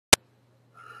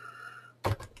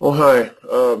Oh, hi.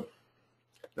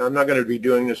 Now I'm not going to be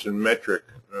doing this in metric,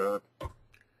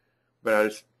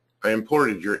 but I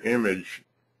imported your image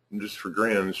just for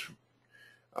grins.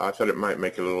 I thought it might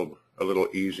make it a little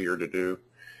easier to do.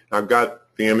 I've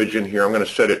got the image in here. I'm going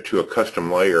to set it to a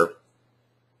custom layer.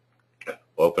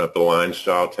 We'll open up the line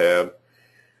style tab.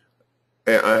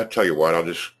 And I'll tell you what, I'll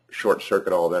just short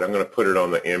circuit all that. I'm going to put it on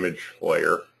the image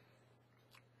layer.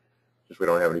 Since we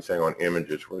don't have anything on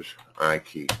images, where's I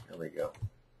key? There we go.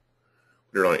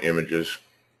 Put it on images.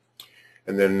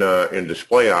 And then in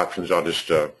display options, I'll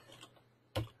just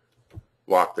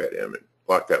lock that image,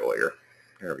 lock that layer.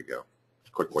 There we go. It's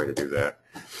a quick way to do that.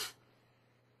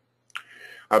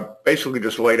 I've basically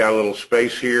just laid out a little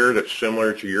space here that's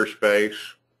similar to your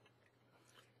space.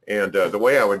 And the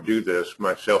way I would do this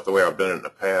myself, the way I've done it in the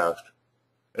past,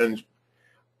 and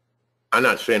I'm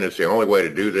not saying it's the only way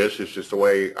to do this, it's just the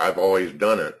way I've always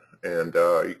done it. And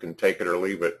you can take it or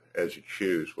leave it as you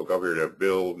choose. We'll go over here to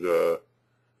build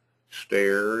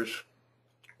stairs.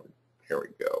 Here we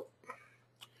go.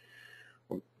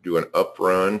 We'll do an up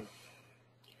run.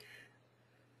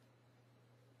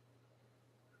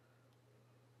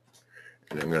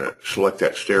 And I'm going to select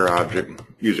that stair object,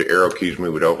 use the arrow keys,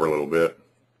 move it over a little bit.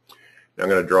 Now I'm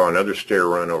going to draw another stair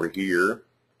run over here,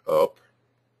 up.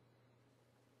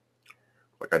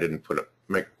 Like I didn't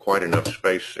make quite enough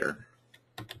space there.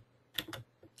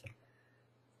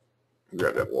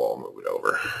 Grab that wall, move it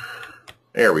over.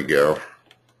 There we go.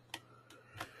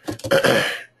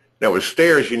 Now with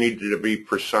stairs, you need to be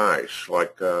precise.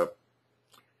 Like,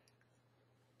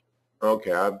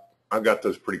 okay, I've got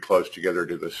those pretty close together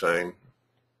to the same.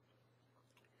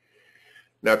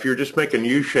 Now, if you're just making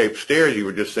U-shaped stairs, you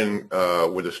would just then,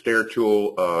 with the stair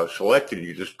tool selected,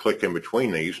 you just click in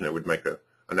between these, and it would make a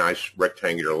nice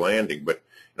rectangular landing. But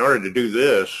in order to do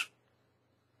this,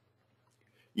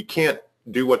 you can't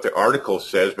do what the article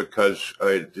says because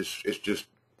it's just,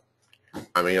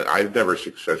 I mean, I've never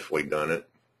successfully done it.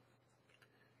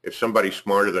 If somebody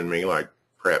smarter than me, like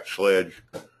perhaps Sledge,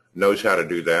 knows how to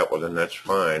do that, well, then that's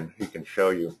fine. He can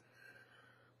show you.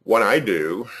 What I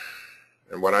do,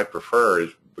 and what I prefer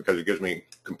is, because it gives me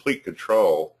complete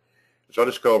control, is I'll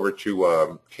just go over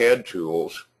to CAD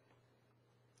tools,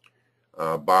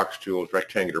 box tools,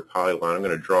 rectangular polyline. I'm going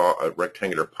to draw a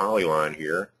rectangular polyline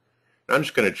here. And I'm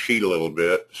just going to cheat a little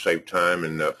bit, save time,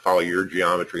 and follow your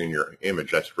geometry in your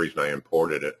image. That's the reason I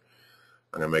imported it.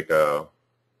 I'm going to make a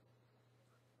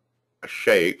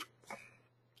shape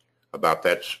about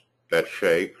that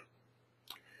shape.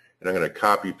 And I'm going to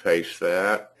copy paste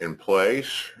that in place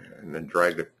and then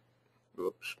drag the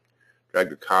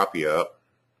copy up.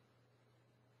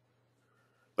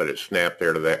 Let it snap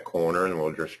there to that corner, and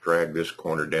we'll just drag this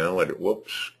corner down. Let it,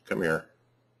 whoops, come here.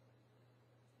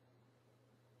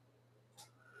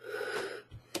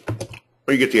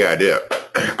 Well, you get the idea.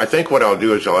 I think what I'll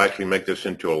do is I'll actually make this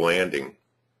into a landing.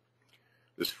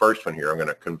 This first one here, I'm going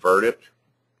to convert it.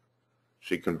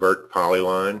 See, convert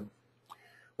polyline.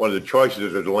 One of the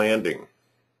choices is landing.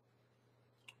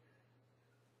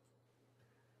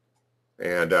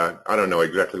 And I don't know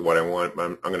exactly what I want.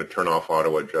 I'm going to turn off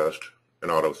auto adjust and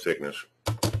auto thickness.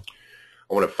 I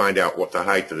want to find out what the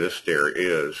height of this stair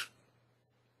is.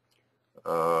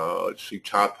 Let's see,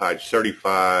 top height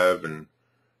 35 and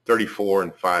 34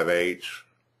 and 5/8.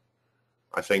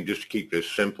 I think just to keep this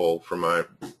simple for my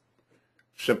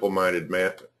simple-minded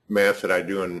math that I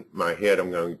do in my head,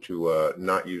 I'm going to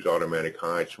not use automatic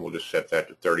heights, and we'll just set that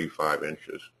to 35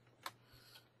 inches.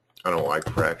 I don't like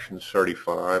fractions,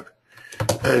 35.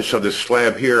 And so this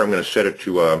slab here, I'm going to set it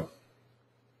to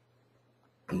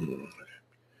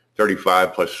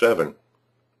 35 plus 7.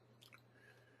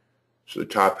 So the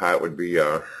top height would be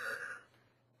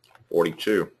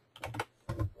 42.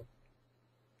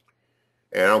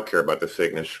 And I don't care about the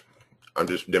thickness. I'm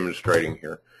just demonstrating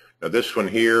here. Now this one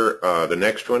here, the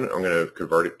next one, I'm going to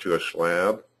convert it to a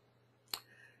slab.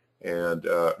 And,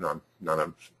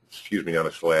 no, excuse me, not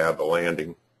a slab, a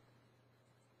landing.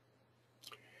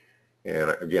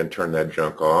 And again, turn that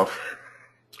junk off.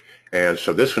 And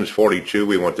so this one's 42.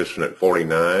 We want this one at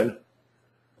 49.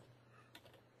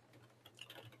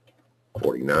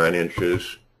 49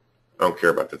 inches. I don't care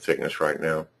about the thickness right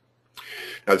now.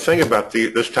 Now the thing about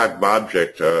this type of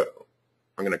object, I'm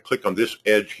going to click on this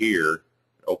edge here,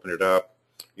 open it up.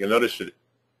 You'll notice that,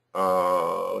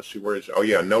 let's see, where is it? Oh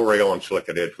yeah, no rail on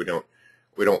selected edge. We don't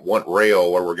want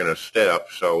rail where we're going to step.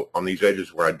 So on these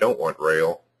edges where I don't want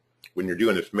rail, when you're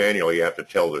doing this manually, you have to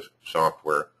tell the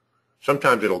software.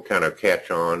 Sometimes it'll kind of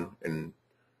catch on and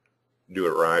do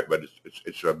it right, but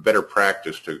it's a better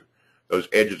practice to those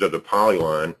edges of the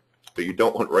polyline that you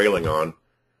don't want railing on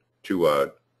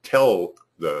to tell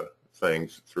the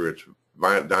things through its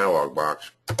dialog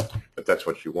box, but that's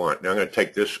what you want. Now I'm going to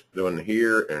take this one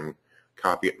here and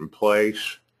copy it in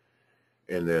place,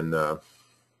 and then we'll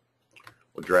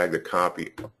drag the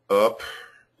copy up,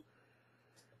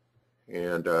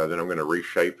 and then I'm going to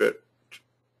reshape it,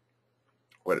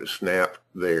 let it snap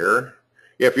there.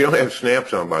 Yeah, if you don't have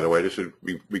snaps on, by the way, this would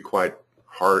be quite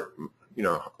hard, you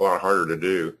know, a lot harder to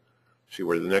do. See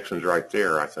where the next one's right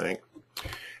there, I think.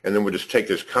 And then we'll just take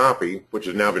this copy, which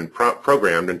has now been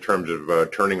programmed in terms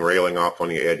of turning railing off on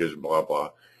the edges, blah,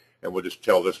 blah, and we'll just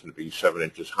tell this one to be 7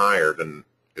 inches higher than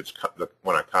it's the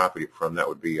one I copied it from. That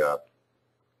would be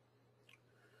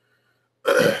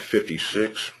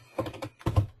 56.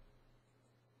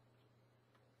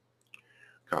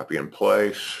 Copy in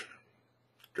place,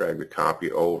 drag the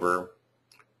copy over.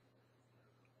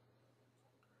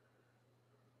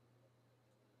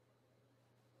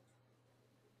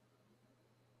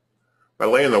 By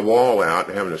laying the wall out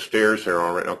and having the stairs there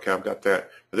already, okay, I've got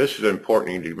that. This is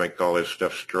important. You need to make all this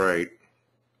stuff straight.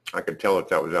 I could tell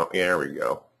that was out. Yeah, there we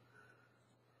go.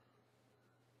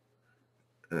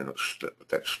 And let's let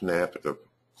that snap at the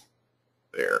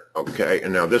there. Okay,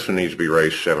 and now this one needs to be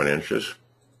raised 7 inches.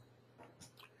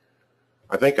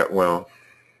 I think, well,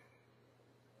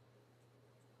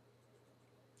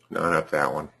 no, not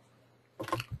that one.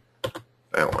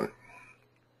 That one.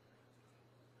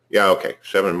 Yeah, okay,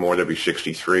 7 more, there'd be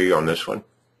 63 on this one.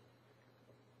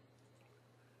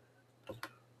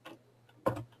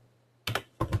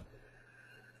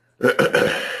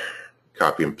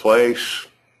 Copy in place.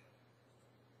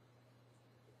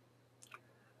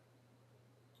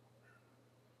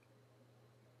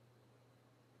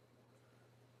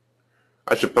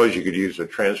 I suppose you could use the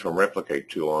transform replicate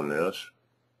tool on this,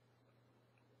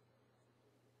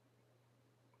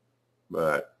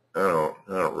 but I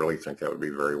don't really think that would be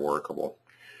very workable.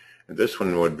 And this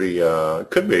one would be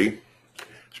could be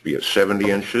at 70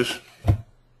 inches.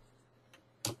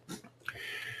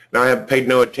 Now I have paid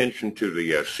no attention to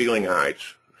the ceiling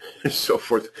heights and so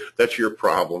forth. That's your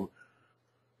problem.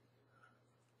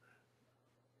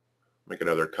 Make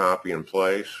another copy in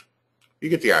place. You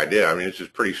get the idea. I mean, it's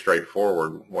just pretty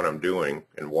straightforward what I'm doing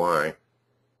and why.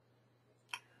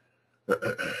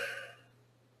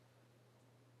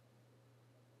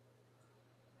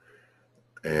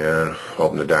 And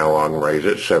open the dialog and raise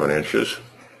it 7 inches,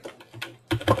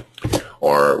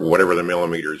 or whatever the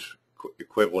millimeters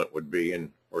equivalent would be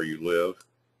in where you live.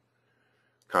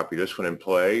 Copy this one in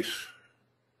place.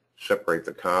 Separate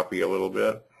the copy a little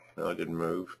bit. No, it didn't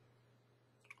move.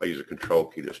 I'll use the control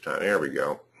key this time. There we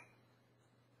go.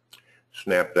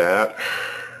 Snap that,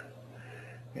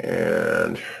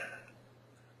 and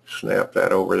snap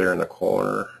that over there in the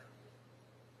corner.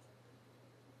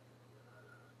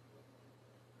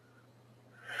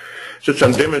 Since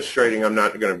I'm demonstrating, I'm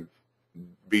not going to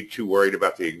be too worried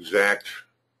about the exact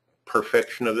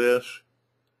perfection of this.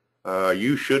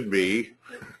 You should be,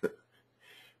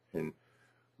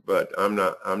 but I'm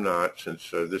not.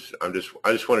 Since I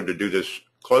just wanted to do this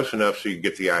close enough so you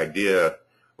get the idea.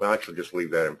 Well, actually, just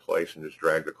leave that in place and just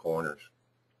drag the corners.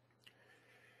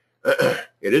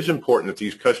 It is important that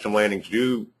these custom landings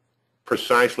do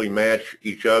precisely match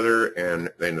each other and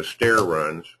the stair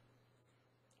runs.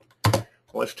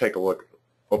 Let's take a look,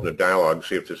 open the dialog and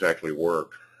see if this actually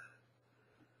worked.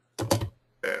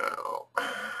 Now,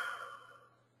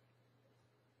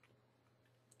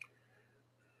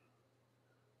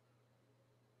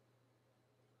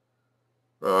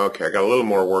 okay, I got a little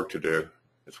more work to do.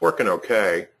 It's working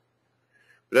okay,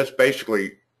 but that's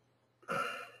basically,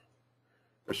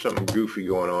 there's something goofy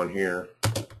going on here.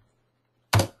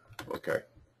 Okay,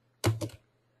 let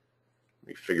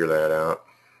me figure that out.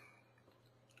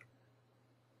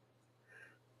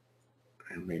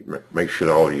 And make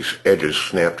sure all these edges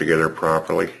snap together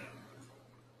properly.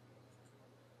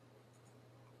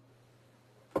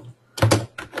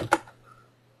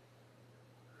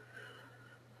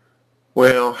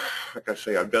 Well, like I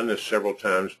say, I've done this several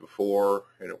times before,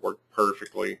 and it worked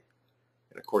perfectly.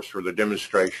 And of course, for the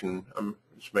demonstration,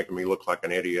 it's making me look like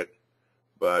an idiot.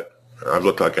 But I've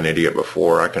looked like an idiot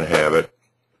before. I can have it.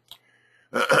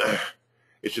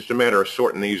 It's just a matter of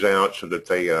sorting these out so that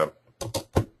they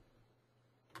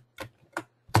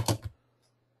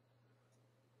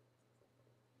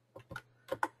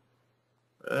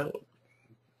well,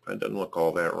 that doesn't look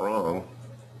all that wrong.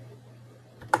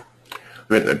 I'm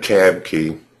hitting the tab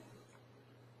key.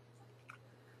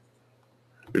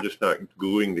 They're just not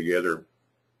gluing together.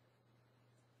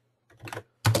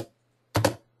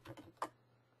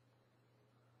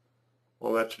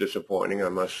 Well, that's disappointing, I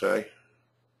must say.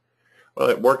 Well,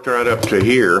 it worked right up to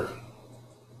here.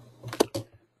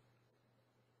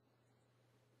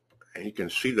 And you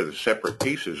can see the separate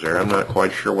pieces there. I'm not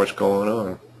quite sure what's going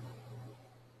on.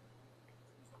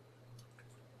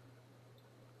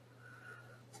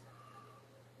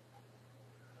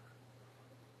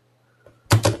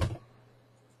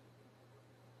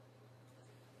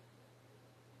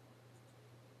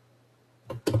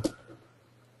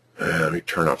 Let me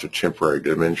turn off the temporary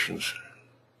dimensions.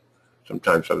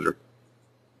 Sometimes those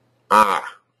are,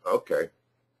 okay.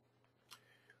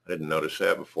 I didn't notice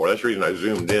that before. That's the reason I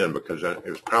zoomed in, because it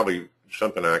was probably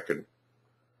something I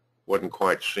wasn't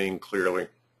quite seeing clearly.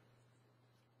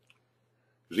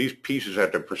 These pieces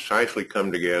have to precisely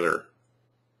come together.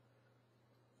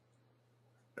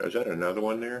 Is that another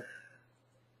one there?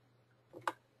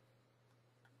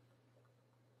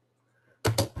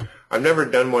 I've never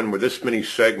done one with this many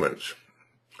segments.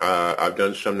 I've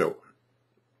done some that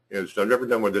I've never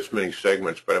done with this many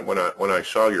segments, but when I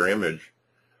saw your image,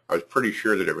 I was pretty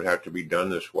sure that it would have to be done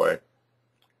this way.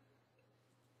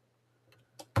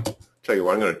 Tell you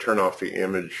what, I'm going to turn off the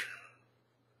image,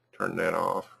 turn that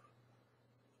off,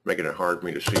 making it hard for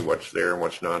me to see what's there and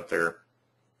what's not there.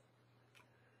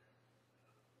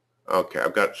 Okay,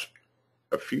 I've got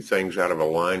a few things out of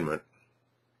alignment.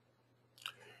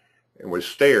 And with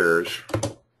stairs,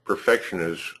 perfection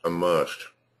is a must.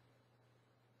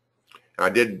 I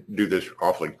did do this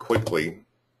awfully quickly.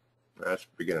 That's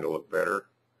beginning to look better.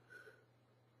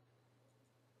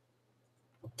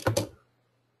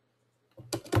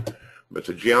 But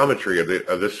the geometry of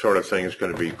this sort of thing is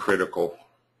going to be critical.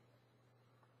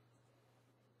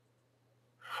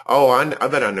 Oh, I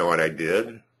bet I know what I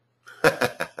did.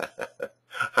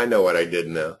 I know what I did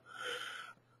now.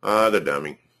 The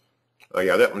dummy. Oh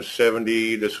yeah, that one's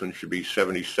 70. This one should be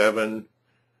 77.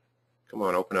 Come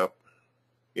on, open up.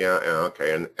 Yeah,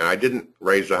 okay. And I didn't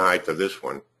raise the height of this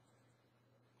one.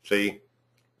 See?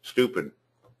 Stupid.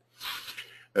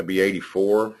 That'd be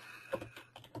 84.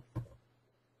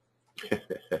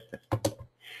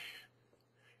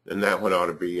 And that one ought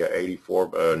to be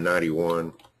 84,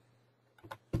 91.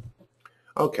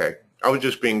 Okay, I was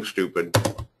just being stupid.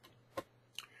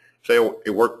 So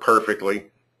it worked perfectly.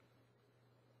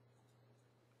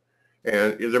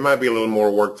 And there might be a little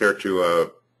more work there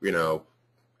to, you know,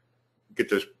 get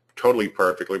this totally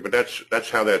perfectly. But that's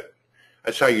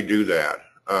how you do that,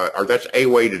 or that's a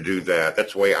way to do that.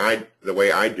 That's the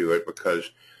way I do it,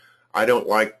 because I don't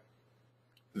like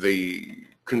the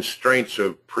constraints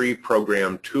of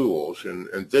pre-programmed tools, and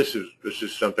this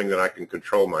is something that I can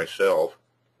control myself.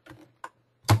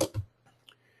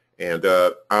 And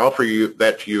I offer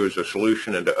that to you as a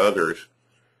solution and to others.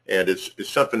 And it's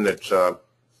something that's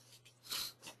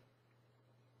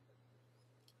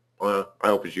I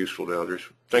hope is useful to others.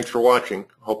 Thanks for watching.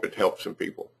 Hope it helps some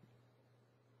people.